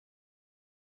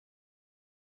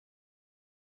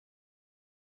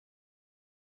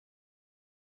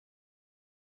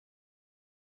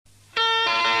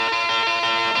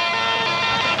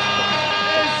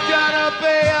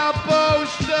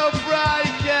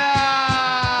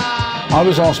I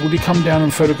was asked, would he come down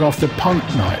and photograph the punk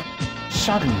night?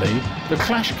 Suddenly, the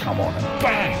Clash come on and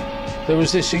bang! There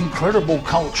was this incredible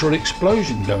cultural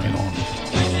explosion going on.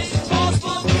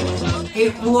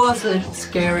 It was a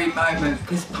scary moment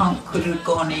because punk could have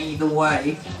gone either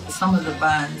way. Some of the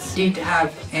bands did have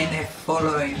NF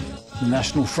following. The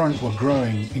National Front were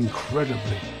growing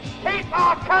incredibly. Keep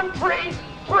our country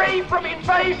free from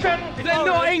invasion! They're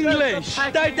not English!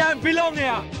 They don't belong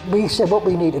here! We said what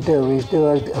we need to do is do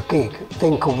a gig,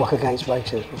 thing called Rock Against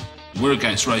Racism. We're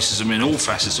against racism in all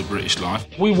facets of British life.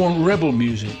 We want rebel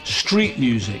music, street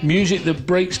music, music that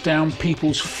breaks down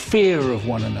people's fear of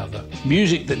one another,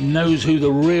 music that knows who the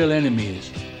real enemy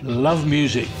is. Love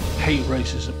music, hate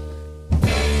racism.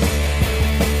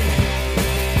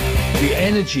 The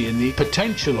energy and the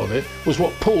potential of it was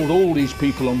what pulled all these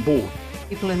people on board.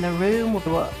 People in the room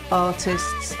were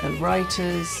artists and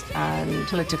writers and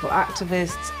political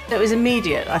activists. It was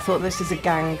immediate. I thought, this is a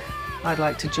gang I'd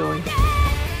like to join.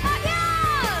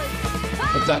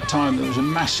 At that time, there was a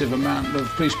massive amount of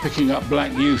police picking up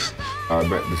black youth. I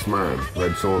met this man,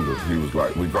 Saunders. He was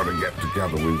like, we've got to get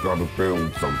together, we've got to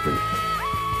build something.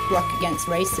 Rock Against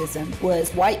Racism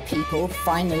was white people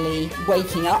finally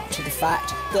waking up to the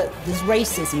fact that there's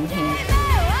racism here.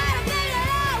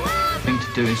 The thing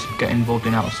to do is get involved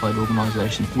in outside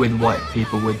organisations with white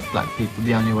people, with black people.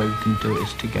 The only way we can do it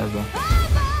is together.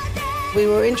 We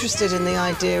were interested in the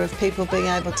idea of people being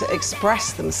able to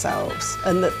express themselves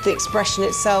and that the expression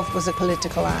itself was a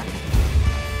political act.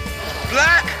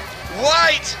 Black,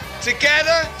 white,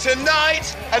 together,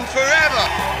 tonight and forever!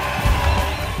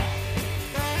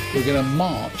 We're going to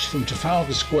march from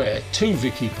Trafalgar Square to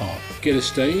Vicky Park. Get a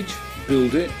stage,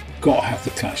 build it, got to have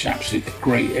the Clash, absolutely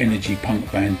great energy punk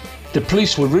band. The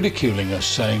police were ridiculing us,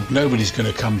 saying nobody's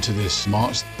going to come to this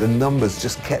march. The numbers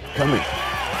just kept coming.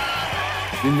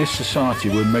 In this society,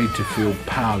 we're made to feel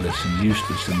powerless and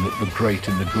useless, and that the great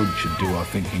and the good should do our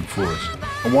thinking for us.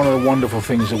 And one of the wonderful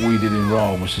things that we did in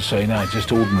Riot was to say, no,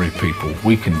 just ordinary people,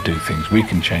 we can do things, we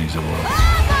can change the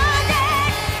world.